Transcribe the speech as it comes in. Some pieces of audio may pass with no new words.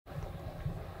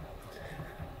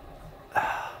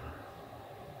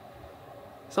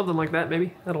Something like that,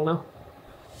 maybe. I don't know.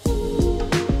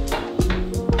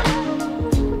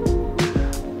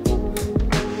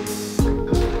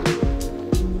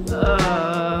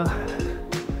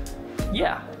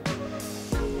 Yeah,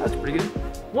 that's pretty good.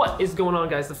 What is going on,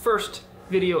 guys? The first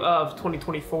video of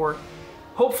 2024.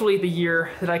 Hopefully the year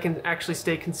that I can actually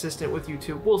stay consistent with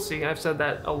YouTube. We'll see. I've said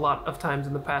that a lot of times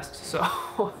in the past.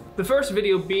 So the first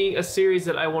video being a series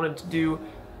that I wanted to do,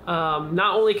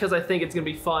 not only because I think it's gonna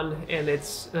be fun and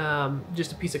it's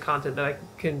just a piece of content that I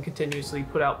can continuously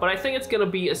put out, but I think it's gonna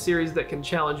be a series that can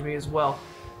challenge me as well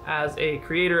as a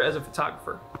creator, as a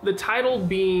photographer. The title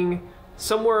being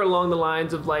somewhere along the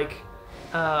lines of like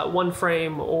one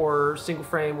frame or single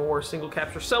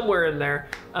capture, somewhere in there.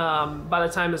 By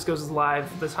the time this goes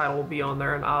live, the title will be on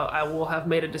there and I will have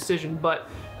made a decision, but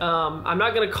I'm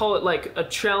not gonna call it like a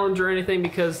challenge or anything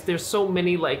because there's so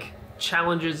many like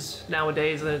challenges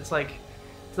nowadays and it's like,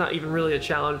 it's not even really a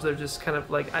challenge. They're just kind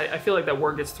of like, I feel like that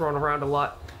word gets thrown around a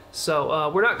lot. So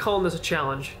we're not calling this a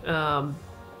challenge,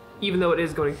 even though it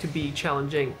is going to be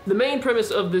challenging. The main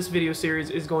premise of this video series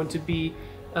is going to be,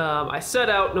 I set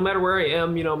out, no matter where I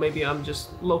am, you know, maybe I'm just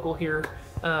local here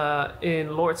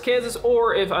in Lawrence, Kansas,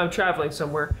 or if I'm traveling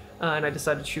somewhere and I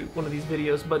decide to shoot one of these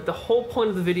videos. But the whole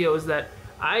point of the video is that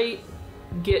I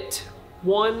get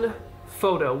one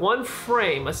photo, one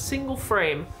frame, a single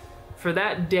frame for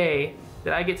that day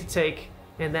that I get to take,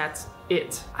 and that's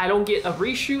it. I don't get a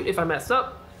reshoot if I mess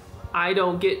up. I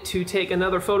don't get to take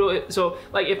another photo. So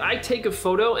like if I take a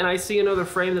photo and I see another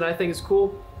frame that I think is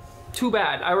cool, too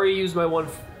bad, I already used my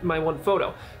one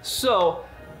photo. So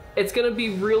it's gonna be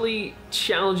really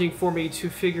challenging for me to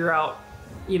figure out,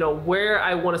 you know, where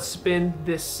I want to spend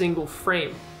this single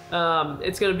frame.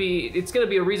 It's gonna be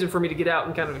a reason for me to get out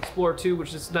and kind of explore too,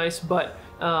 which is nice. But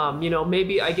you know,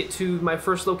 maybe I get to my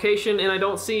first location and I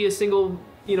don't see a single,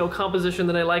 you know, composition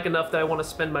that I like enough that I want to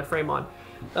spend my frame on.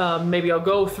 Maybe I'll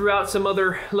go throughout some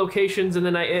other locations and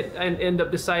then I end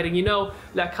up deciding, you know,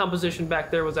 that composition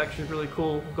back there was actually really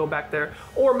cool, go back there.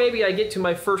 Or maybe I get to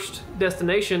my first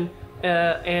destination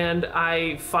and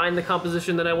I find the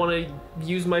composition that I want to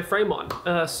use my frame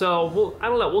on. So I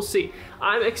don't know, we'll see.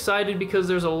 I'm excited because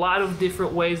there's a lot of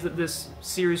different ways that this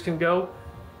series can go.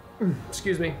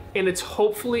 Excuse me. And it's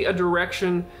hopefully a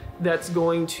direction that's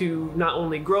going to not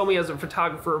only grow me as a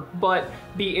photographer, but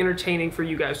be entertaining for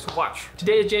you guys to watch.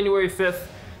 Today is January 5th,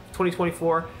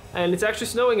 2024, and it's actually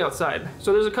snowing outside.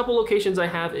 So there's a couple locations I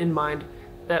have in mind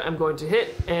that I'm going to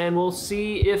hit, and we'll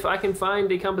see if I can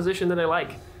find a composition that I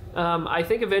like. I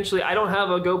think eventually, I don't have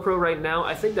a GoPro right now.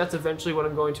 I think that's eventually what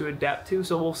I'm going to adapt to,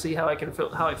 so we'll see how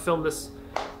I film this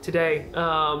today.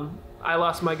 I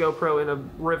lost my GoPro in a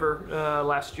river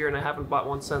last year and I haven't bought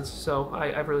one since, so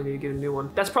I really need to get a new one.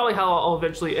 That's probably how I'll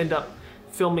eventually end up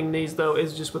filming these though,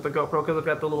 is just with the GoPro, because I've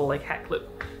got the little like hat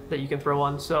clip that you can throw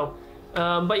on. So,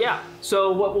 but yeah,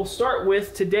 so what we'll start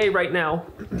with today right now,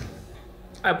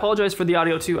 I apologize for the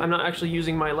audio too. I'm not actually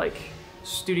using my like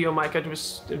studio mic. I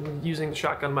was using the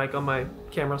shotgun mic on my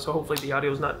camera, so hopefully the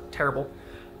audio is not terrible.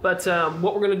 But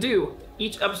what we're gonna do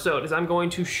each episode is I'm going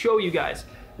to show you guys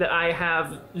that I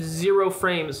have 0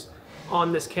 frames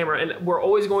on this camera, and I'm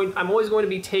always going to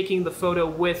be taking the photo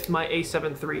with my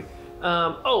A7 III.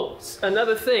 Oh,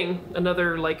 another thing,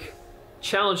 another like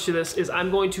challenge to this is I'm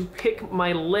going to pick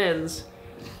my lens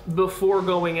before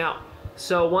going out.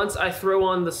 So once I throw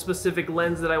on the specific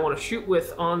lens that I want to shoot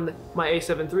with on my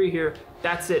A7 III here,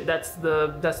 that's it. That's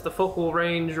the focal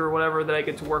range or whatever that I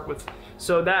get to work with.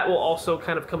 So that will also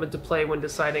kind of come into play when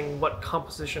deciding what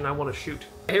composition I want to shoot.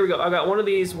 Here we go. I got one of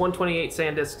these 128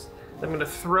 SanDiscs that I'm going to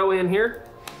throw in here.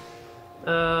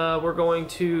 We're going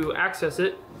to access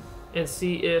it and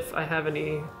see if I have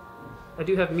any. I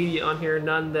do have media on here,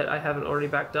 none that I haven't already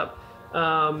backed up. So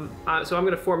I'm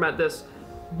going to format this,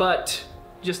 but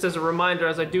just as a reminder,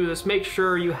 as I do this, make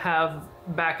sure you have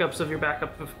backups of your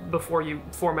backup before you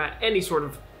format any sort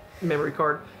of memory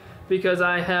card, because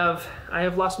I have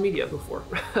lost media before.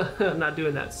 I'm not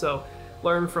doing that, so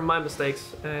learn from my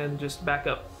mistakes and just back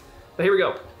up. But here we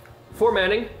go.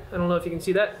 Formatting. I don't know if you can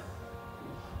see that.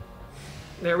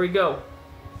 There we go.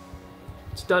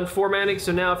 It's done formatting,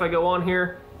 so now if I go on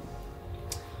here,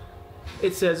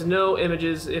 it says no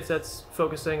images. If that's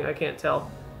focusing, I can't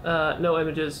tell. No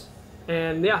images.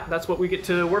 And yeah, that's what we get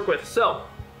to work with. So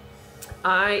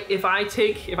if I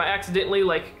accidentally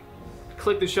like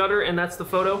click the shutter and that's the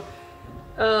photo,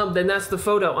 then that's the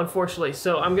photo, unfortunately.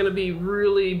 So I'm gonna be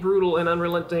really brutal and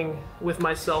unrelenting with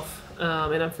myself,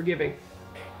 and I'm forgiving.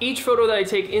 Each photo that I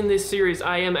take in this series,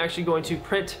 I am actually going to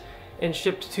print and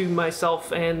shipped to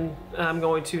myself, and I'm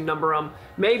going to number them,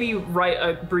 maybe write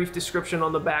a brief description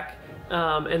on the back,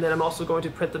 and then I'm also going to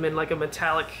print them in like a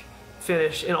metallic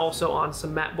finish and also on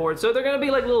some matte board. So they're gonna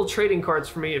be like little trading cards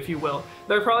for me, if you will.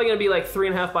 They're probably gonna be like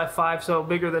 3.5 by 5, so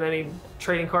bigger than any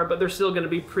trading card, but they're still gonna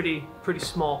be pretty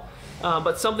small.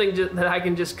 But something that I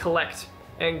can just collect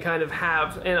and kind of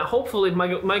have. And hopefully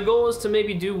my goal is to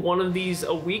maybe do one of these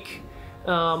a week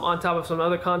on top of some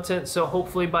other content. So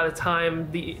hopefully by the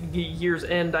time the year's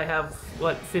end, I have,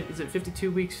 what, is it 52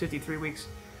 weeks, 53 weeks?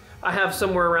 I have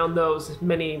somewhere around those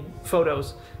many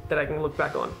photos that I can look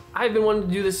back on. I've been wanting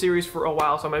to do this series for a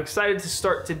while, so I'm excited to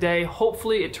start today.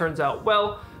 Hopefully it turns out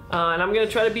well, and I'm gonna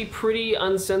try to be pretty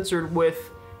uncensored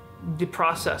with the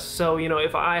process. So, you know,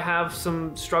 if I have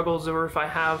some struggles or if I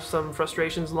have some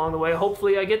frustrations along the way,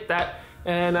 hopefully I get that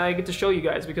and I get to show you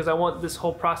guys, because I want this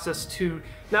whole process to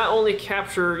not only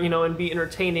capture, you know, and be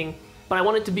entertaining, but I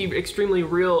want it to be extremely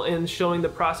real in showing the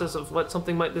process of what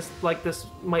something like this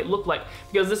might look like,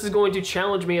 because this is going to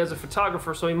challenge me as a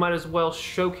photographer, so we might as well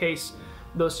showcase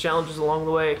those challenges along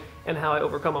the way and how I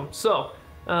overcome them. So,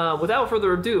 without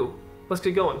further ado, let's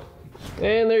get going.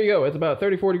 And there you go, it's about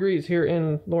 34 degrees here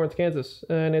in Lawrence, Kansas,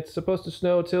 and it's supposed to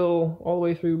snow till all the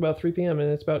way through about 3 p.m.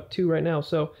 and it's about 2 right now,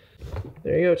 so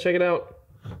there you go, check it out.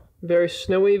 Very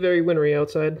snowy, very wintry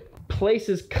outside. Place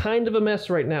is kind of a mess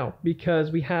right now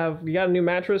because we got a new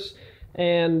mattress,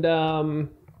 and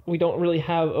we don't really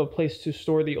have a place to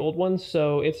store the old ones,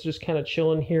 so it's just kind of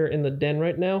chilling here in the den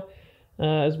right now,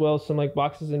 as well as some like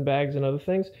boxes and bags and other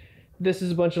things. This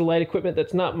is a bunch of light equipment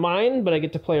that's not mine, but I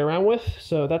get to play around with,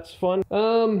 so that's fun.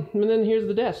 And then here's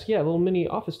the desk. Yeah, a little mini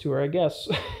office tour, I guess.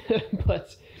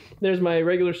 But there's my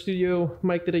regular studio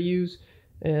mic that I use.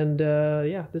 And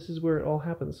yeah, this is where it all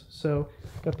happens. So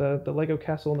got the Lego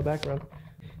castle in the background.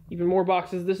 Even more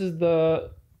boxes. These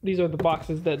are the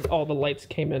boxes that all the lights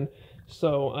came in.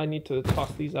 So I need to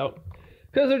toss these out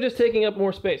because they're just taking up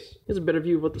more space. Here's a better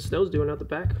view of what the snow's doing out the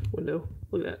back window.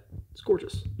 Look at that, it's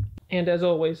gorgeous. And as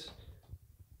always,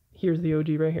 here's the OG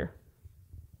right here.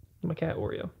 My cat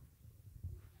Oreo.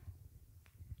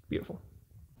 Beautiful.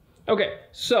 Okay,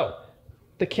 so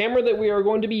the camera that we are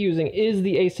going to be using is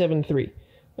the A7 III.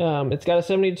 It's got a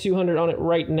 70-200 on it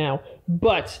right now,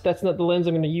 but that's not the lens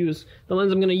I'm going to use. The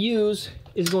lens I'm going to use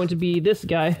is going to be this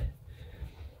guy,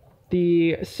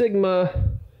 the Sigma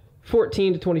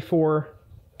 14-24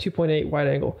 2.8 wide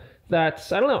angle.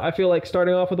 That's, I don't know, I feel like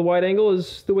starting off with a wide angle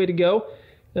is the way to go.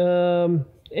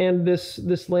 And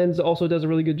this lens also does a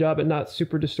really good job at not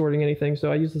super distorting anything,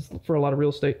 so I use this for a lot of real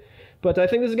estate. But I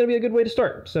think this is going to be a good way to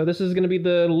start. So this is going to be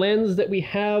the lens that we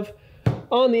have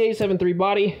on the A7 III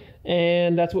body,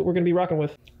 and that's what we're going to be rocking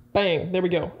with. Bang, there we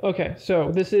go. Okay,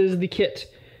 so this is the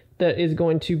kit that is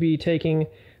going to be taking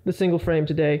the single frame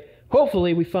today.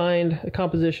 Hopefully we find a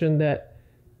composition that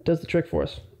does the trick for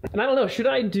us. And I don't know, should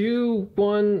I do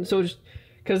one, so just,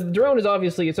 because the drone is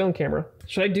obviously its own camera,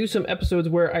 should I do some episodes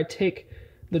where I take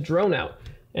the drone out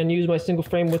and use my single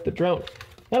frame with the drone?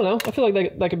 I don't know, I feel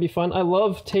like that could be fun. I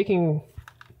love taking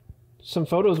some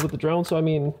photos with the drone, so I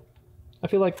mean, I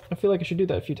feel like I should do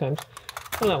that a few times.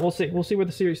 I don't know, we'll see where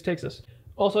the series takes us.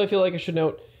 Also, I feel like I should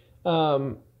note,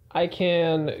 I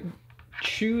can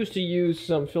choose to use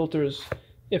some filters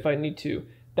if I need to.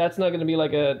 That's not going to be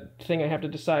like a thing I have to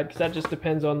decide, because that just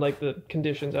depends on like the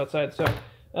conditions outside. So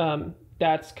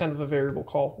that's kind of a variable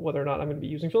call whether or not I'm going to be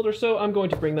using filters. So I'm going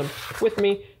to bring them with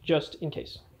me just in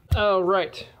case. All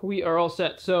right, we are all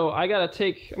set. So I'm going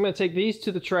to take these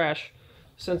to the trash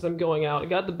since I'm going out. I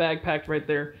got the bag packed right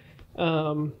there.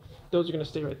 Those are going to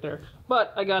stay right there.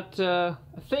 But I got, I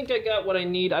think I got what I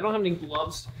need. I don't have any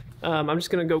gloves. I'm just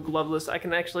going to go gloveless. I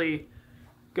can actually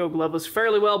go gloveless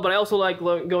fairly well, but I also like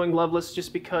going gloveless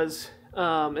just because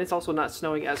it's also not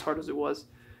snowing as hard as it was.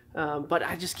 But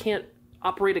I just can't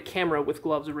operate a camera with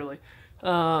gloves, really.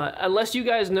 Unless you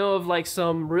guys know of like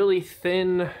some really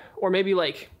thin, or maybe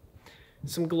like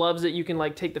some gloves that you can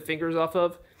like take the fingers off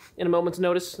of in a moment's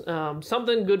notice.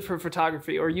 Something good for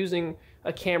photography or using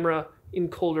a camera in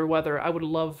colder weather. I would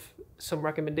love some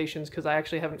recommendations, because I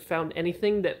actually haven't found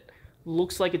anything that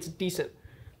looks like it's decent.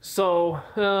 So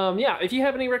yeah, if you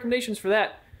have any recommendations for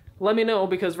that, let me know,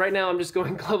 because right now I'm just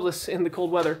going gloveless in the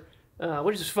cold weather,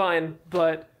 which is fine,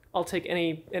 but I'll take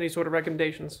any sort of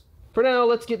recommendations. For now,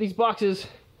 let's get these boxes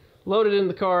loaded in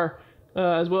the car,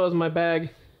 as well as my bag,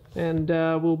 and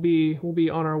we'll be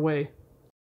on our way.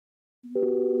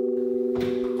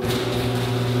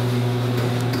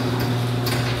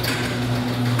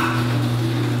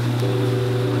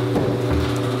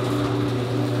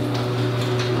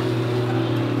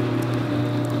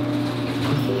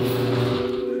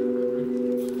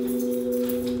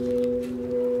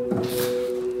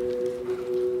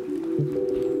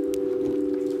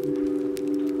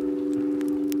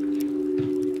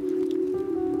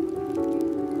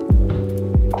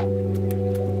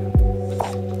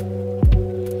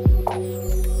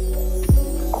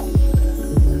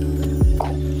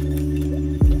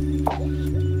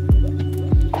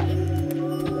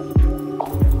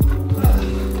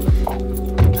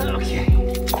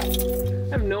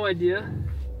 idea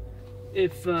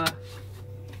if that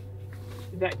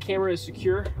camera is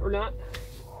secure or not,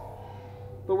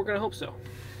 but we're gonna hope so.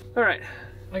 All right,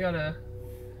 I gotta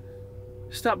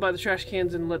stop by the trash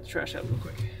cans and let the trash out real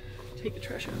quick. Take the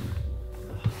trash out.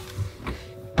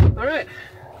 All right,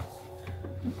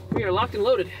 we are locked and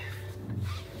loaded.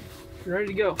 We're ready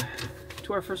to go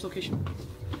to our first location.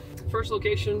 First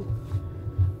location,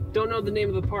 don't know the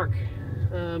name of the park,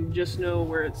 just know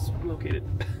where it's located.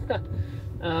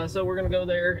 So we're gonna go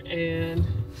there and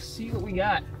see what we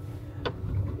got.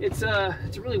 It's a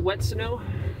really wet snow,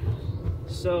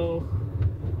 so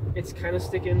it's kind of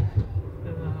sticking,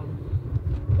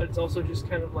 but it's also just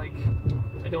kind of like,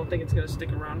 I don't think it's gonna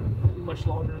stick around much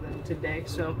longer than today.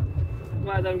 So I'm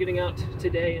glad that I'm getting out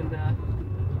today and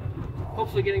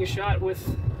hopefully getting a shot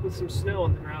with some snow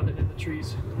on the ground and in the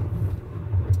trees.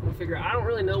 We'll figure out. I don't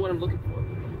really know what I'm looking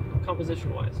for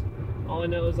composition wise. All I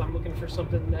know is I'm looking for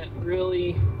something that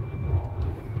really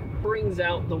brings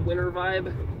out the winter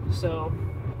vibe. So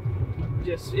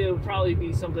just, it'll probably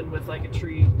be something with like a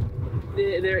tree.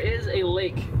 There is a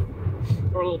lake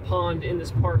or a little pond in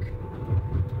this park,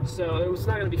 so it's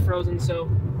not going to be frozen, so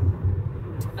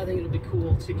I think it'll be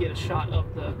cool to get a shot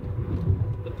of the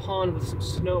pond with some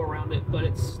snow around it, but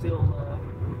it's still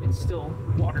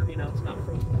water, you know, it's not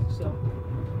frozen. So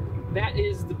that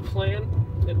is the plan.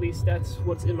 At least that's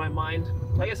what's in my mind.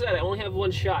 Like I said, I only have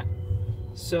one shot,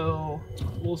 so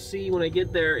we'll see when I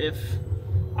get there if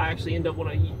I actually end up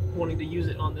wanting to use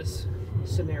it on this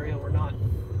scenario or not.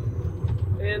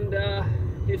 And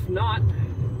if not,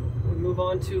 we move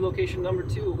on to location number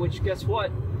 2, which, guess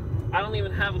what? I don't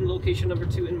even have location number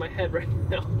 2 in my head right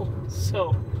now.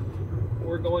 So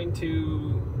we're going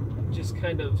to just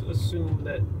kind of assume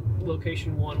that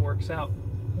location 1 works out.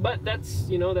 But that's,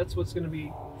 you know, that's what's going to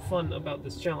be fun about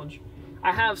this challenge.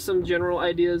 I have some general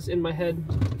ideas in my head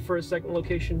for a second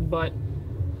location, but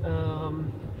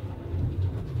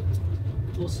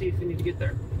we'll see if we need to get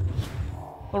there.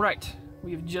 All right,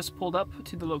 we've just pulled up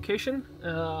to the location.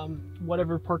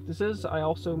 Whatever park this is, I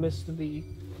also missed the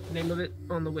name of it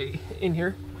on the way in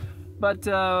here. But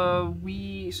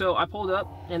so I pulled up,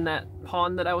 and that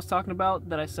pond that I was talking about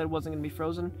that I said wasn't gonna be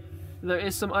frozen, there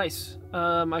is some ice.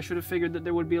 I should have figured that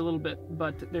there would be a little bit,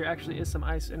 but there actually is some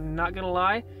ice, and not gonna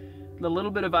lie, the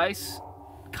little bit of ice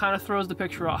kind of throws the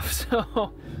picture off.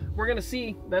 So we're gonna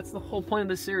see. That's the whole point of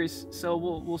this series. So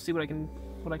we'll see what I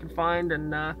can find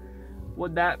and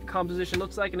what that composition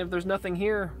looks like. And if there's nothing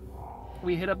here,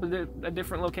 we hit up a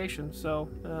different location. So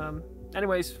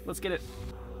anyways, let's get it.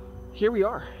 Here we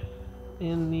are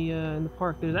in the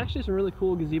park. There's actually some really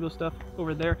cool gazebo stuff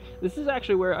over there. This is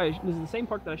actually where this is the same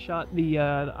park that I shot the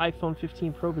iPhone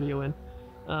 15 Pro video in.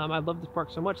 I love this park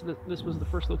so much that this was the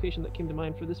first location that came to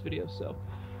mind for this video. So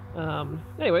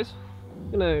anyways,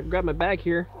 I'm gonna grab my bag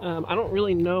here. I don't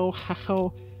really know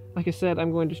how, like I said,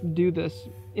 I'm going to do this.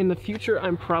 In the future,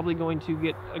 I'm probably going to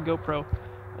get a GoPro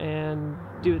and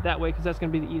do it that way, because that's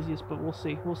gonna be the easiest, but we'll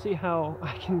see. We'll see how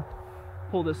I can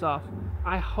pull this off.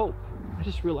 I hope. I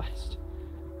just realized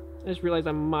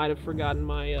I might have forgotten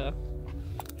my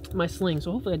my sling,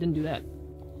 so hopefully I didn't do that.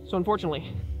 So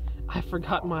unfortunately, I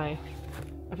forgot one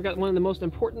of the most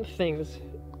important things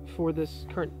for this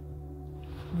current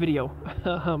video.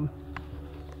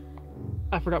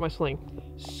 I forgot my sling.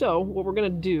 So what we're gonna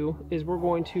do is we're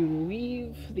going to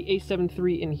leave the A7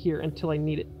 III in here until I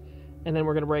need it, and then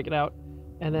we're gonna break it out,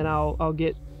 and then I'll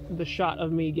get the shot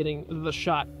of me getting the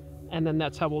shot, and then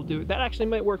that's how we'll do it. That actually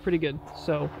might work pretty good.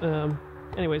 So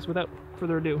anyways, without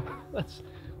further ado, let's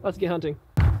get hunting.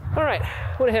 All right,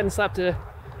 went ahead and slapped a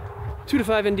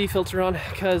 2:5 ND filter on,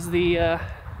 because the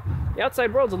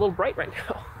outside world's a little bright right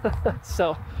now.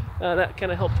 So that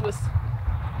kind of helped with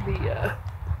the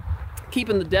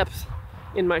keeping the depth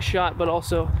in my shot, but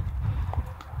also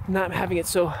not having it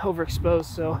so overexposed.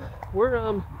 So we're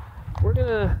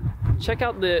gonna check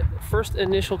out the first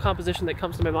initial composition that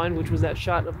comes to my mind, which was that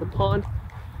shot of the pond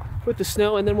with the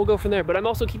snow, and then we'll go from there. But I'm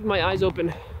also keeping my eyes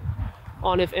open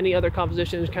on if any other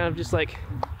composition is kind of just like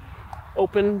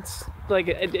open, like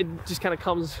it just kind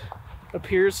of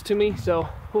appears to me. So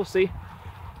we'll see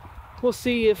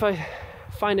if I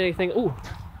find anything. Ooh,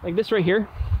 like this right here.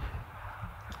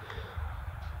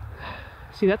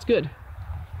 See, that's good.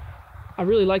 I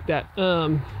really like that.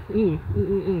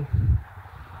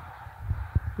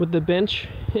 With the bench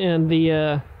and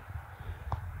the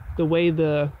way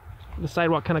the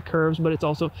sidewalk kind of curves, but it's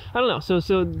also, I don't know,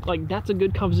 so like that's a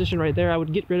good composition right there. I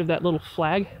would get rid of that little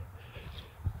flag,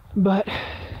 but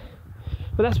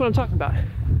that's what I'm talking about,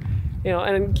 you know.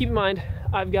 And keep in mind,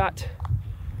 I've got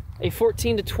a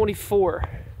 14 to 24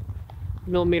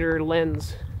 millimeter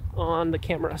lens on the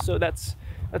camera, so that's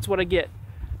that's what I get.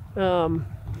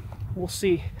 We'll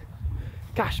see.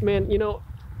 Gosh, man, you know,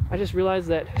 I just realized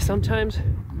that sometimes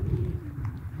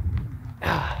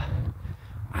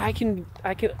I can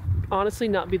honestly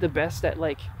not be the best at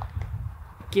like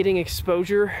getting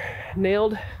exposure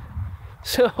nailed.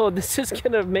 So this is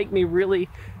gonna make me really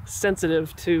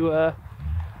sensitive to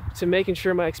making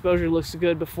sure my exposure looks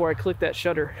good before I click that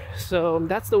shutter. So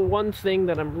that's the one thing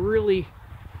that I'm really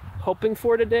hoping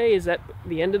for today, is that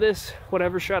the end of this,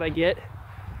 whatever shot I get,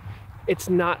 it's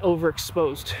not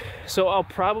overexposed. So I'll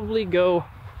probably go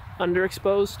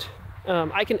underexposed.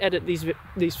 I can edit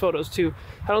these photos too.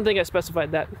 I don't think I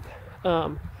specified that.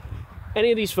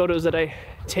 Any of these photos that I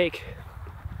take,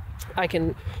 I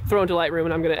can throw into Lightroom,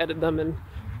 and I'm going to edit them and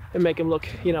make them look,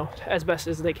 you know, as best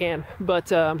as they can. But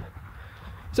so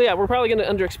yeah, we're probably going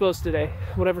to underexpose today,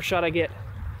 whatever shot I get,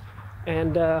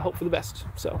 and hope for the best.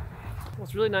 So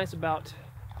what's really nice about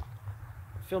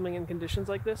filming in conditions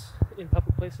like this in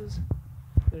public places,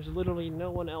 there's literally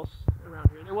no one else around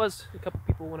here. There was a couple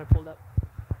people when I pulled up,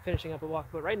 finishing up a walk,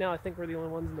 but right now I think we're the only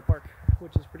ones in the park,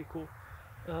 which is pretty cool.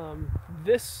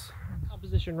 This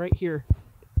composition right here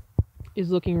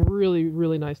is looking really,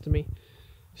 really nice to me.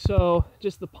 So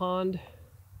just the pond,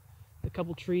 a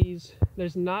couple trees,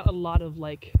 there's not a lot of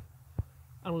like,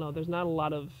 I don't know, there's not a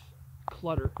lot of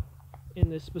clutter in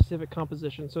this specific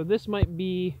composition. So this might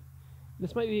be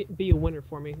a winner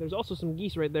for me. There's also some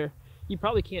geese right there. You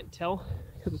probably can't tell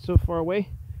because it's so far away.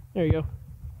 There you go.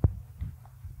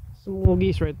 Some little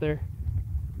geese right there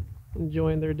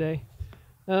enjoying their day.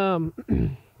 Gosh,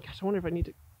 I wonder if I need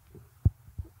to,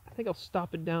 I think I'll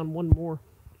stop it down one more.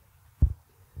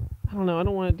 I don't know, I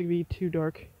don't want it to be too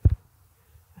dark.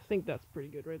 I think that's pretty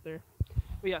good right there.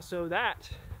 But yeah, so that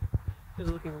is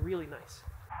looking really nice.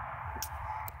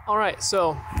 Alright,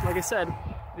 so like I said,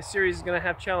 this series is going to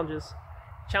have challenges.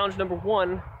 Challenge number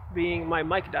 1 being my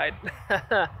mic died.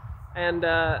 And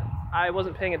I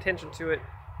wasn't paying attention to it,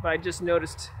 but I just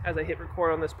noticed as I hit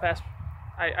record on this past,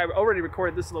 I already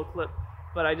recorded this little clip,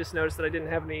 but I just noticed that I didn't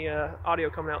have any audio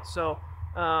coming out. So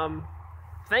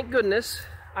thank goodness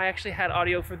I actually had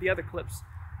audio for the other clips,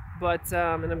 but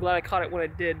and I'm glad I caught it when I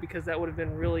did, because that would have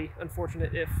been really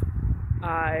unfortunate if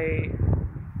I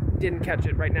didn't catch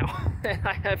it right now.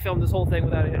 I have filmed this whole thing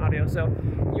without any audio, so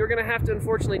you're gonna have to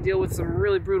unfortunately deal with some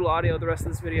really brutal audio the rest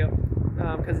of this video,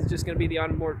 because it's just gonna be the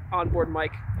onboard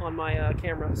mic on my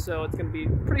camera, so it's gonna be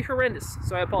pretty horrendous.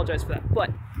 So I apologize for that.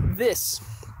 But this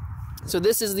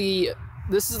is the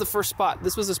first spot.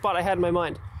 This was the spot I had in my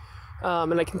mind,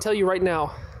 and I can tell you right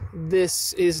now,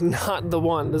 this is not the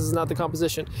one. This is not the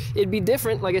composition. It'd be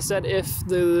different, like I said, if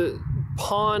the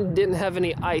pond didn't have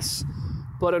any ice.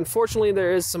 But unfortunately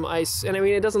there is some ice, and I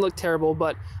mean, it doesn't look terrible,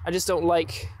 but I just don't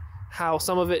like how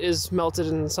some of it is melted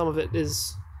and some of it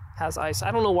has ice.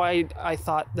 I don't know why I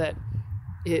thought that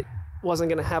it wasn't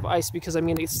gonna have ice, because I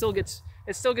mean, it still gets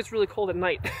really cold at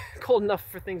night, cold enough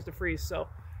for things to freeze. So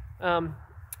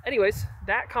anyways,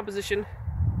 that composition,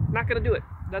 not gonna do it.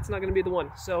 That's not gonna be the one.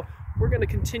 So we're gonna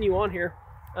continue on here,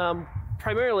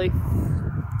 primarily.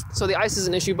 So the ice is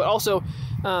an issue, but also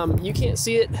you can't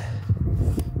see it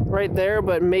right there,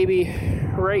 but maybe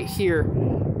right here.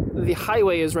 The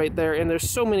highway is right there, and there's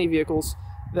so many vehicles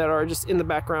that are just in the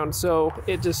background, so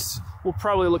it just will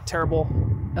probably look terrible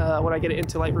when I get it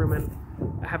into Lightroom and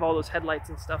I have all those headlights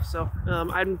and stuff. So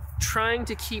I'm trying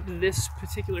to keep this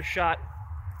particular shot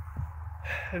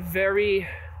very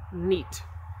neat,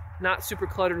 not super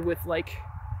cluttered with like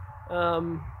a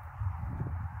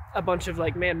bunch of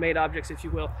like man-made objects, if you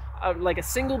will. Like a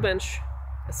single bench,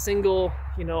 a single,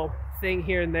 you know, thing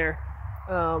here and there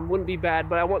wouldn't be bad,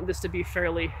 but I want this to be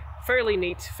fairly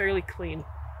neat, fairly clean.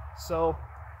 So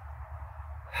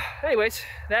anyways,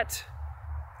 that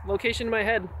location in my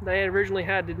head that I originally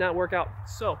had did not work out,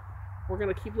 so we're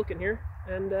gonna keep looking here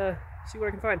and see what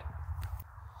I can find.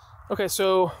 Okay,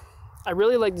 so I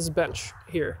really like this bench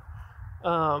here.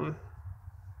 I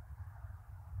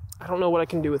don't know what I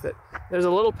can do with it. There's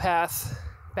a little path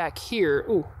back here.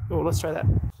 Ooh, let's try that.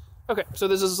 Okay, so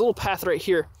there's this little path right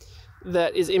here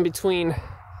that is in between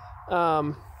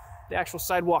the actual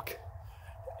sidewalk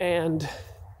and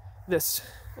this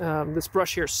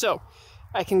brush here. So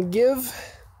I can give,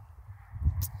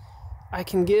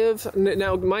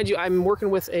 now mind you, I'm working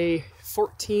with a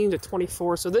 14 to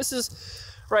 24. So this is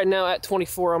right now at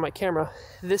 24 on my camera.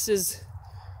 This is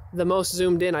the most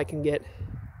zoomed in I can get.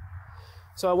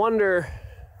 So I wonder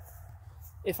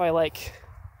if I like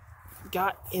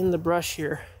got in the brush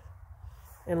here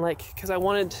and like, because I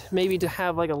wanted maybe to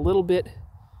have like a little bit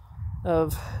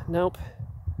of, nope,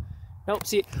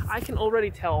 see, I can already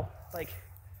tell, like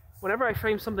whenever I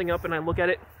frame something up and I look at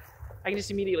it, I can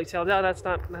just immediately tell, no, that's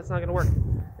not gonna work.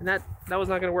 And that was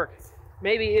not gonna work.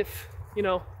 Maybe if, you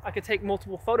know, I could take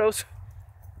multiple photos,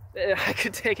 I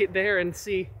could take it there and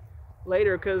see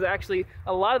later, because actually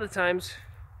a lot of the times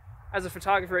as a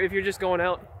photographer, if you're just going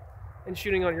out and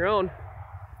shooting on your own,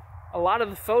 a lot of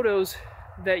the photos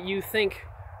that you think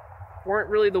weren't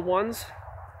really the ones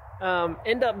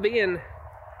end up being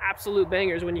absolute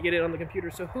bangers when you get it on the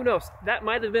computer. So who knows, that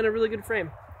might have been a really good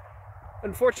frame.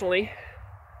 Unfortunately,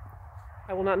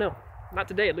 I will not know, not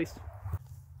today at least.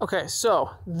 Okay,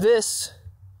 so this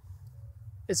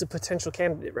is a potential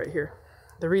candidate right here.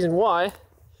 The reason why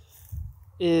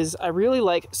is I really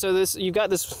like, so this, you've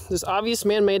got this obvious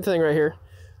man-made thing right here,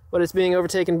 but it's being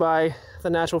overtaken by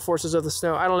the natural forces of the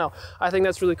snow. I don't know, I think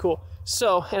that's really cool.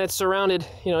 So, and it's surrounded,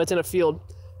 you know, it's in a field,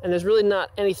 and there's really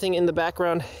not anything in the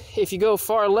background. If you go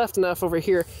far left enough over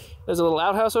here, there's a little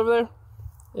outhouse over there.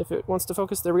 If it wants to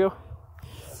focus, there we go.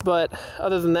 But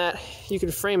other than that, you can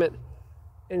frame it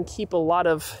and keep the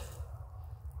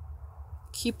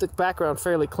background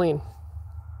fairly clean.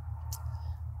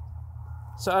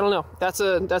 So I don't know, that's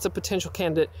a potential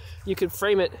candidate. You could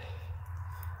frame it,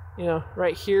 you know,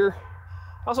 right here.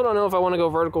 I also don't know if I want to go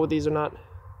vertical with these or not.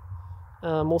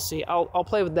 We'll see. I'll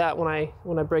play with that when I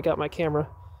break out my camera,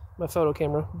 my photo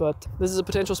camera. But this is a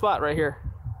potential spot right here.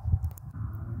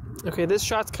 Okay, this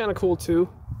shot's kind of cool too.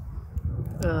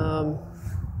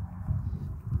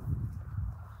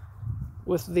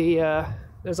 With the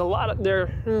there's a lot of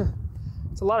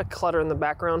it's a lot of clutter in the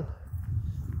background.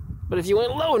 But if you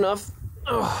went low enough,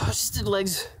 I just did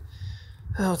legs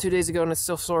 2 days ago and it's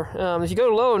still sore. If you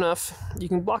go low enough, you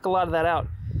can block a lot of that out,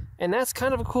 and that's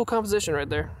kind of a cool composition right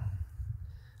there.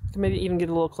 I can maybe even get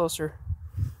a little closer,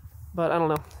 but I don't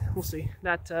know. We'll see.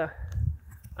 That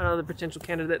another potential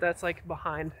candidate. That's like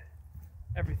behind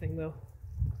everything though.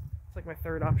 It's like my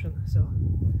third option. So,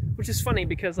 which is funny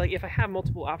because like if I have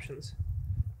multiple options,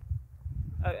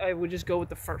 I would just go with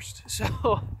the first. So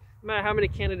no matter how many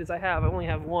candidates I have, I only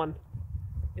have one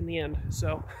in the end.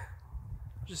 So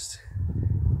just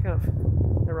kind of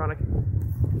ironic.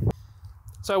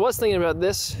 So I was thinking about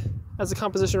this as a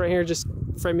composition right here, just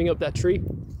framing up that tree.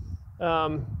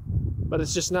 But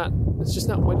it's just not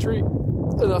one tree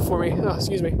enough for me. Oh,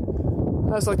 excuse me.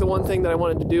 That's like the one thing that I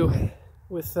wanted to do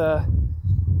with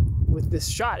this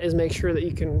shot, is make sure that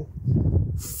you can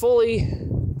fully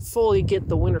get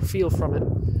the winter feel from it.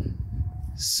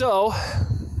 So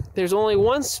there's only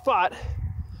one spot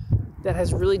that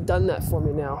has really done that for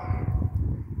me now,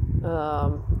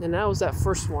 and that was that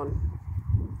first one.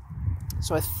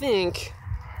 So I think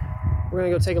we're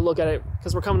gonna go take a look at it,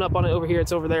 because we're coming up on it over here.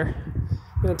 It's over there.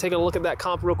 I'm gonna take a look at that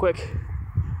comp real quick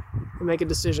and make a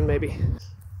decision maybe.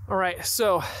 All right,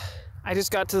 so I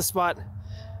just got to the spot,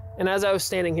 and as I was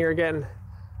standing here again,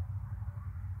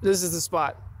 this is the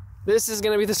spot. This is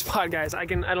gonna be the spot, guys. I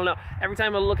don't know. Every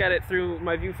time I look at it through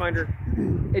my viewfinder,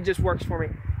 it just works for me.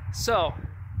 So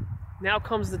now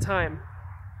comes the time,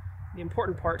 the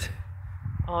important part,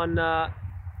 on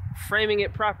framing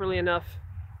it properly enough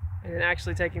and then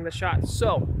actually taking the shot.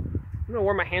 So I'm gonna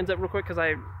warm my hands up real quick, because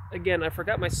I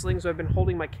forgot my sling, so I've been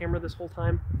holding my camera this whole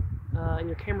time. And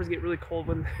your cameras get really cold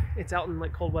when it's out in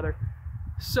like cold weather.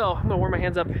 So I'm gonna warm my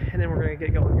hands up and then we're gonna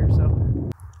get going here.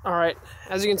 So, all right,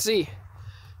 as you can see,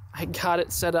 I got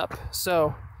it set up.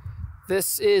 So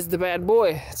this is the bad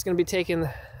boy. It's gonna be taking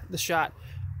the shot.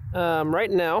 Right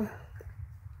now,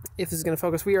 if this is gonna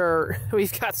focus,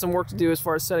 we've got some work to do as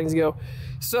far as settings go.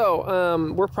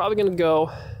 So we're probably gonna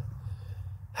go,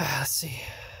 let's see,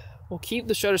 we'll keep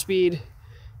the shutter speed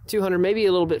 200, maybe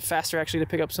a little bit faster actually to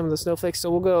pick up some of the snowflakes.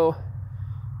 So we'll go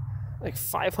like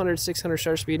 500, 600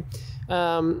 shutter speed.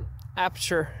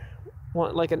 Aperture,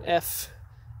 want like an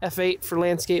f8 for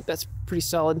landscape. That's pretty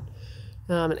solid.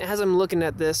 And as I'm looking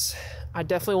at this, I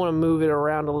definitely want to move it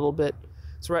around a little bit.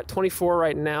 So we're at 24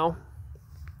 right now.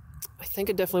 I think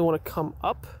I definitely want to come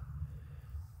up.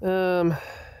 Come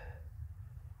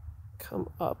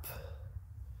up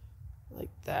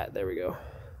like that. There we go.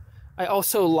 I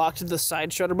also locked the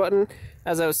side shutter button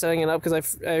as I was setting it up,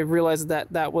 because I realized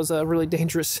that was a really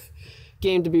dangerous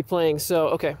game to be playing. So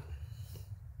okay,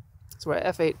 so we're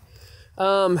at f8.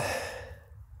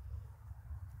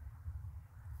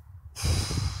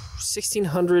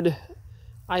 1600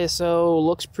 ISO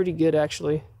looks pretty good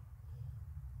actually.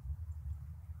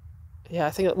 Yeah, I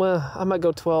think, well, I might go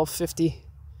 1250.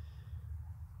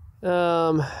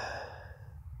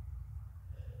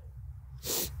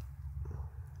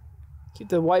 Keep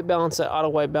the white balance at auto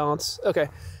white balance. Okay,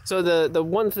 so the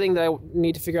one thing that I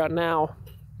need to figure out now,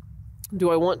 do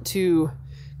I want to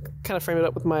kind of frame it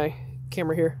up with my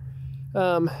camera here?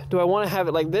 Do I want to have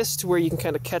it like this, to where you can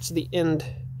kind of catch the end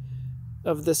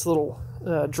of this little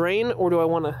drain, or do I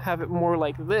want to have it more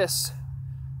like this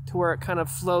to where it kind of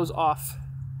flows off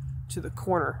to the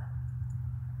corner?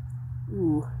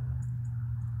 Ooh,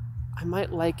 I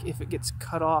might like if it gets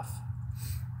cut off.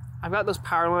 I've got those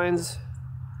power lines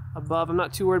above. I'm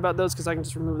not too worried about those because I can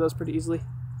just remove those pretty easily.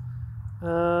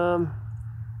 I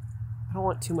don't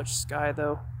want too much sky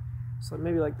though, so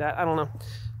maybe like that. I don't know.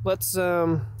 Let's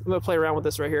I'm gonna play around with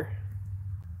this right here.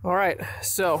 All right,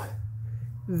 so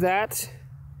that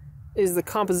is the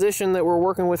composition that we're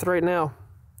working with right now.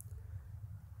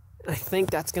 I think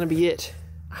that's gonna be it.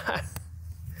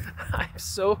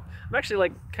 I'm actually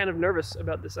like kind of nervous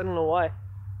about this. I don't know why.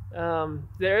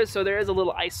 There is a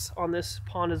little ice on this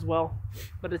pond as well,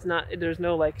 but it's not. There's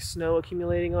no like snow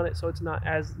accumulating on it, so it's not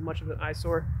as much of an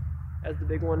eyesore as the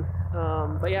big one.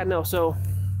 But yeah, no. So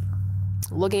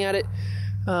looking at it,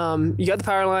 you got the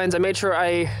power lines. I made sure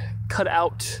I cut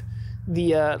out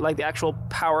the like the actual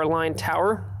power line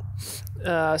tower,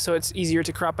 so it's easier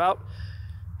to crop out.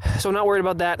 So I'm not worried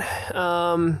about that.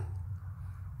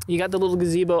 You got the little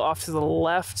gazebo off to the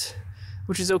left,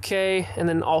 which is okay, and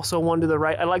then also one to the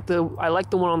right. I like the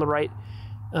one on the right.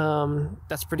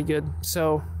 That's pretty good.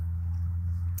 So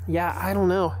yeah, I don't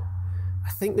know. I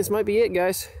think this might be it,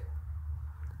 guys.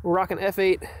 We're rocking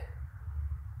f8.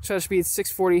 Shutter speed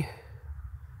 640.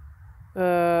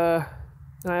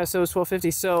 ISO is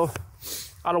 1250. So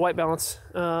auto white balance.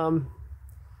 I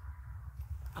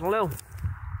don't know.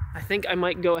 I think I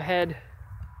might go ahead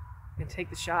and take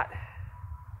the shot,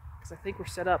 because I think we're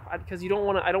set up. Because I don't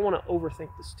want to overthink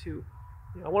this too.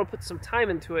 You know, I want to put some time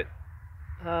into it,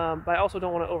 but I also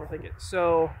don't want to overthink it.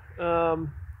 So,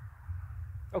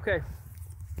 okay,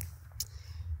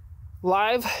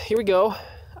 live. Here we go.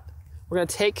 We're gonna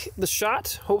take the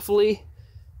shot. Hopefully,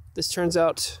 this turns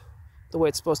out the way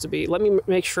it's supposed to be. Let me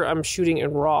make sure I'm shooting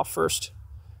in RAW first,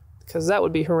 because that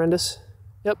would be horrendous.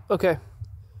 Yep. Okay.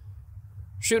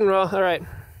 Shooting RAW. All right.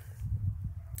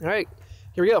 All right.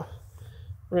 Here we go.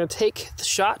 We're going to take the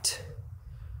shot,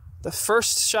 the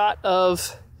first shot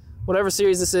of whatever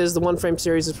series this is. The one frame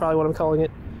series is probably what I'm calling it.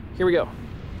 Here we go.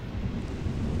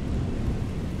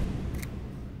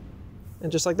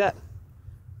 And just like that.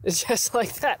 It's just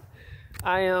like that.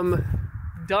 I am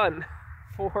done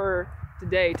for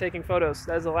today taking photos.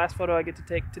 That is the last photo I get to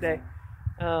take today.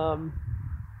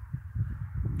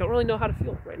 Don't really know how to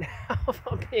feel right now, if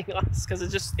I'm being honest, because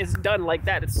it's done like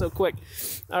that. It's so quick.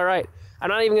 All right. I'm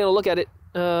not even going to look at it.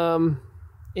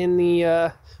 In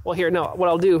the well, here, no, what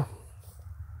I'll do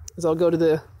is I'll go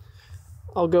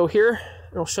here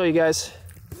and I'll show you guys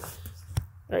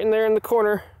right in there in the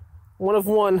corner, one of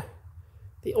one,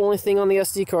 the only thing on the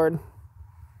SD card.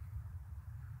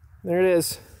 There it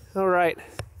is. All right.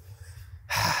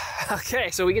 Okay,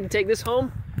 so we get to take this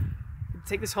home,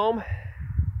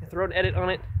 and throw an edit on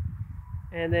it,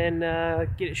 and then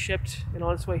get it shipped and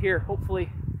on its way here. Hopefully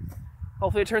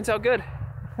it turns out good.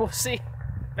 We'll see.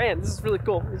 Man, this is really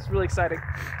cool. This is really exciting.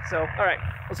 So, all right,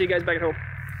 I'll see you guys back at home.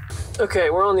 Okay,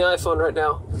 we're on the iPhone right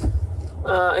now.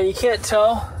 And you can't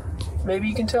tell. Maybe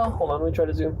you can tell. Hold on, let me try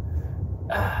to zoom.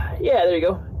 Yeah, there you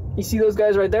go. You see those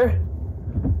guys right there?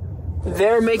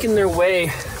 They're making their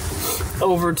way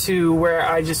over to where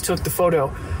I just took the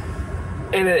photo.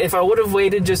 And if I would have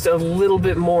waited just a little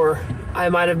bit more, I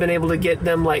might have been able to get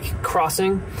them like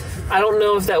crossing. I don't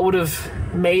know if that would have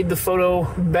made the photo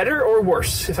better or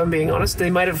worse, if I'm being honest. They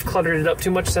might have cluttered it up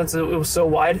too much since it was so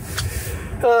wide.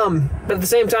 But at the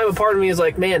same time, a part of me is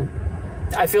like, man,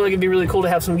 I feel like it'd be really cool to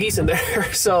have some geese in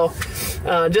there. So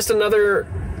just another,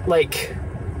 like,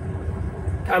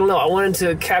 I don't know, I wanted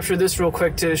to capture this real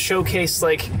quick to showcase,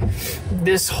 like,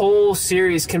 this whole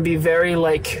series can be very,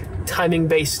 like, timing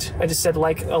based. I just said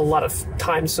like a lot of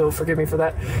times, so forgive me for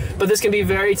that. But this can be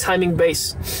very timing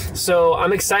based. So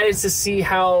I'm excited to see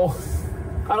how,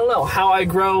 I don't know, how I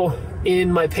grow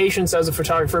in my patience as a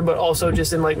photographer, but also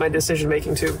just in like my decision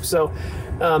making too. So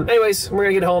anyways, we're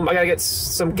gonna get home. I gotta get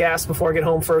some gas before I get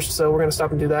home first, so we're gonna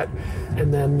stop and do that,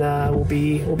 and then we'll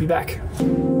be back.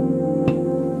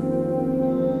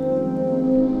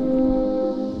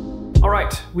 All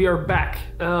right, we are back.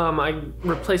 I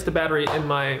replaced the battery in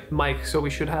my mic, so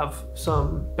we should have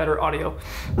some better audio.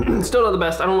 Still not the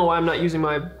best. I don't know why I'm not using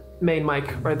my main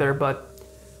mic right there, but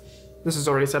this is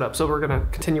already set up, so we're gonna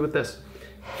continue with this.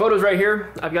 Photos right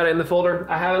here. I've got it in the folder.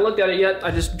 I haven't looked at it yet.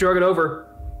 I just drug it over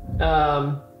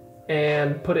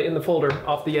and put it in the folder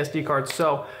off the SD card.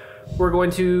 So we're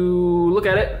going to look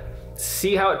at it,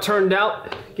 see how it turned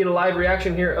out, get a live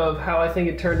reaction here of how I think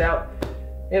it turned out,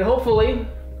 and hopefully,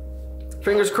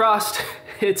 fingers crossed,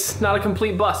 it's not a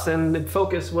complete bust and the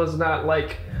focus was not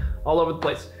like all over the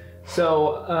place.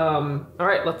 So, all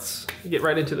right, let's get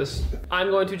right into this. I'm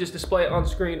going to just display it on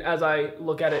screen as I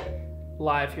look at it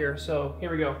live here. So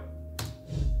here we go.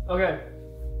 Okay.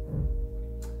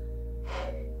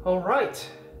 All right.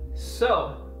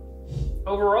 So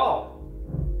overall,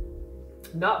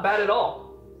 not bad at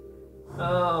all.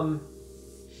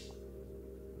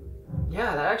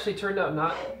 Yeah, that actually turned out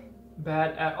not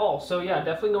bad at all. So yeah,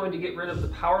 definitely going to get rid of the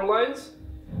power lines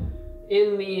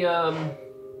in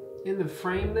the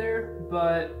frame there.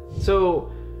 But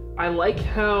so I like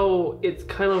how it's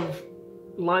kind of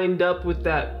lined up with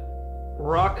that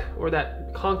rock or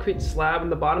that concrete slab in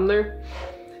the bottom there.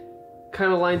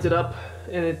 Kind of lines it up,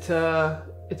 and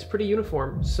it's pretty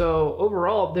uniform. So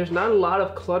overall, there's not a lot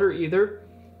of clutter either.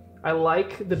 I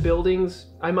like the buildings.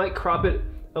 I might crop it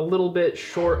a little bit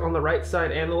short on the right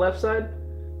side and the left side.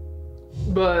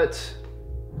 But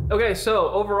okay, so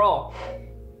overall,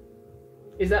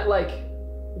 is that like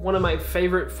one of my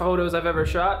favorite photos I've ever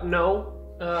shot? No.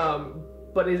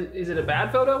 But is it a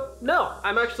bad photo? No.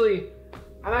 I'm actually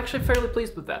fairly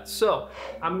pleased with that. So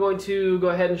I'm going to go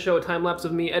ahead and show a time lapse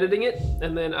of me editing it,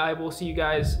 and then I will see you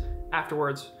guys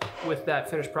afterwards with that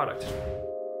finished product.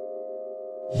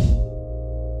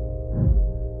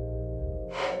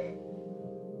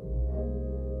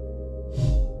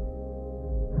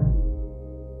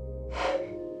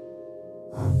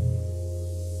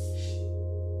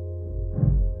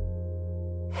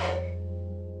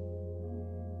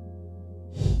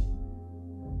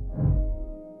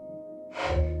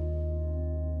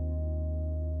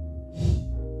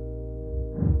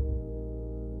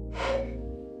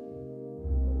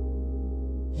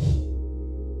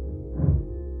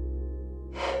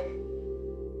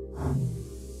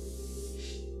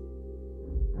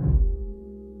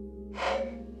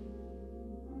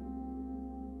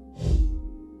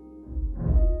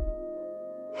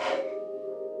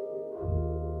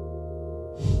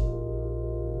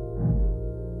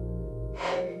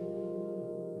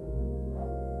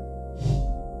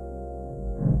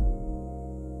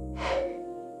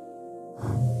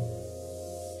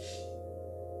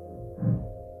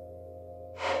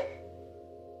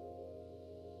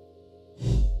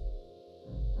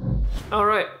 All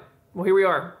right, well, here we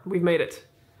are. We've made it.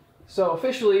 So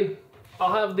officially,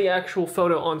 I'll have the actual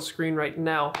photo on screen right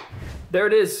now. There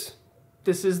it is.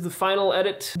 This is the final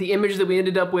edit, the image that we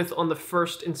ended up with on the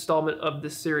first installment of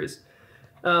this series.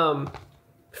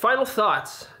 Final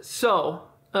thoughts. So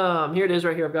here it is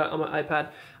right here. I've got it on my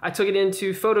iPad. I took it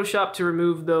into Photoshop to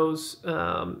remove those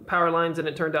power lines, and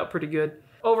it turned out pretty good.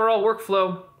 Overall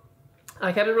workflow,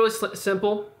 I kept it really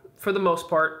simple for the most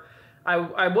part.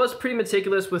 I was pretty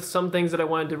meticulous with some things that I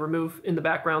wanted to remove in the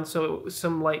background. So it was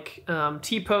some like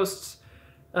T-posts.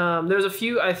 There's a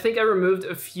few, I think I removed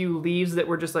a few leaves that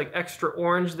were just like extra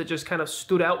orange that just kind of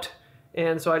stood out.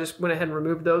 And so I just went ahead and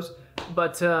removed those.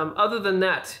 But other than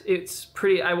that, it's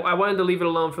pretty, I wanted to leave it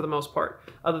alone for the most part,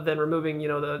 other than removing, you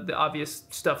know, the obvious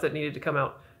stuff that needed to come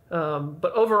out.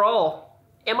 But overall,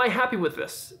 am I happy with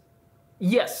this?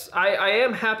 Yes, I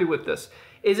am happy with this.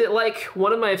 Is it like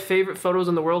one of my favorite photos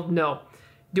in the world? No.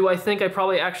 Do I think I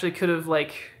probably actually could have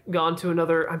like gone to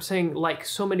another, I'm saying like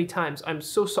so many times, I'm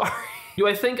so sorry. Do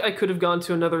I think I could have gone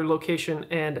to another location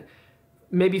and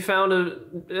maybe found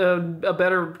a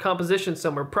better composition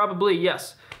somewhere? Probably,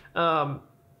 yes.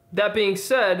 That being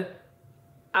said,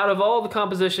 out of all the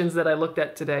compositions that I looked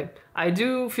at today, I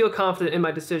do feel confident in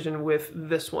my decision with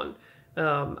this one.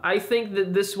 I think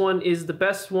that this one is the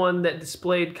best one that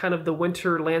displayed kind of the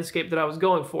winter landscape that I was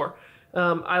going for.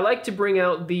 I like to bring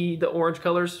out the orange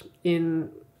colors in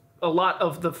a lot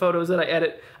of the photos that I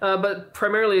edit, but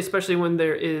primarily, especially when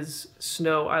there is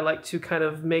snow, I like to kind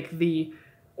of make the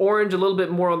orange a little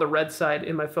bit more on the red side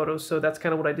in my photos. So that's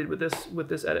kind of what I did with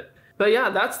this edit. But yeah,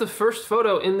 that's the first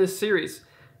photo in this series.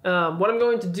 What I'm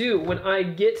going to do when I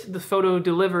get the photo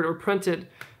delivered or printed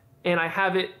and I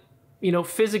have it, you know,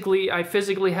 I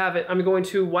physically have it, I'm going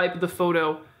to wipe the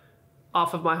photo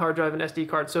off of my hard drive and SD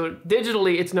card. So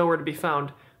digitally, it's nowhere to be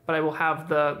found, but I will have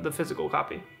the physical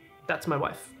copy. That's my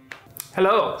wife.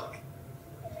 Hello.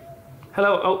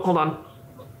 Hello. Oh, hold on.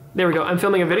 There we go. I'm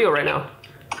filming a video right now.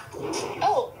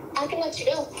 Oh, I can let you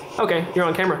go. Okay, you're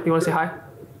on camera. You want to say hi?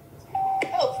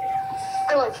 Oh,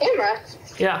 I'm on camera?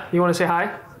 Yeah, you want to say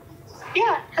hi?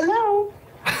 Yeah, hello.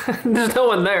 There's no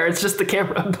one there. It's just the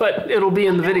camera, but it'll be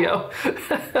in the video.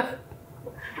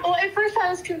 Well, at first I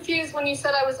was confused when you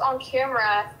said I was on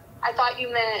camera. I thought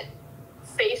you meant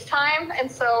FaceTime, and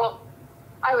so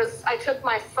I took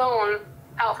my phone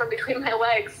out from between my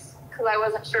legs because I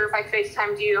wasn't sure if I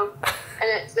FaceTimed you,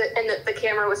 and the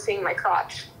camera was seeing my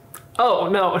crotch. Oh,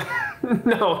 no.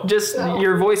 No, just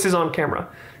your voice is on camera,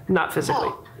 not physically.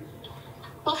 Oh.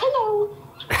 Well, hello.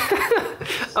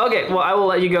 Okay, well, I will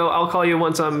let you go. I'll call you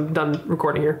once I'm done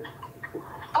recording here.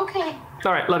 Okay.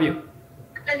 All right, love you.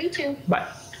 Love you too. Bye.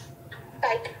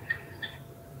 Bye.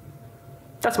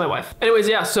 That's my wife. Anyways,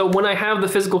 yeah, so when I have the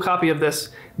physical copy of this,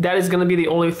 that is gonna be the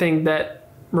only thing that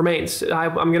remains.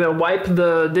 I'm gonna wipe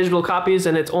the digital copies,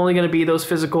 and it's only gonna be those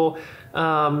physical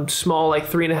small, like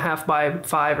 3.5 by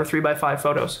 5 or 3 by 5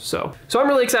 photos. So I'm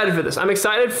really excited for this. I'm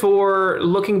excited for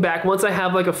looking back once I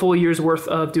have like a full year's worth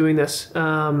of doing this,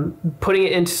 putting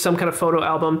it into some kind of photo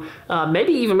album,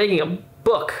 maybe even making a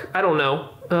book. I don't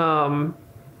know,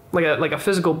 like a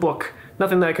physical book.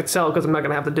 Nothing that I could sell because I'm not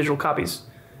gonna have the digital copies.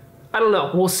 I don't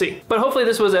know, we'll see. But hopefully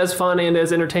this was as fun and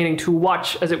as entertaining to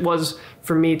watch as it was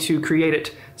for me to create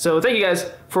it. So thank you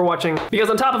guys for watching, because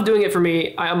on top of doing it for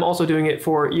me, I am also doing it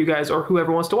for you guys or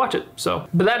whoever wants to watch it. So,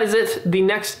 but that is it. The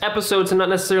next episode, so not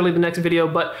necessarily the next video,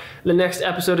 but the next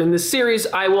episode in this series,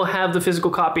 I will have the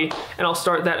physical copy, and I'll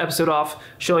start that episode off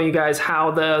showing you guys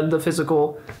how the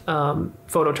physical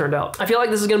photo turned out. I feel like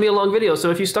this is gonna be a long video,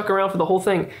 so if you stuck around for the whole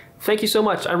thing, thank you so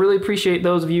much. I really appreciate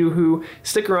those of you who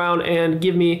stick around and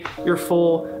give me your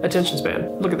full attention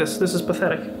span. Look at this, this is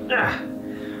pathetic. Ah.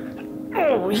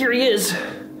 Oh, here he is.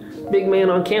 Big man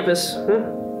on campus.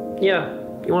 Yeah,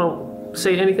 you wanna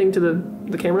say anything to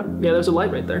the camera? Yeah, there's a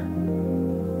light right there.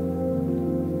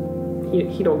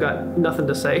 He don't got nothing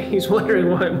to say. He's wondering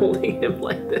why I'm holding him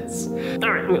like this. All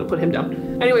right, I'm gonna put him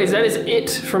down. Anyways, that is it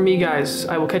from me, guys.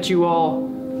 I will catch you all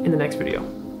in the next video.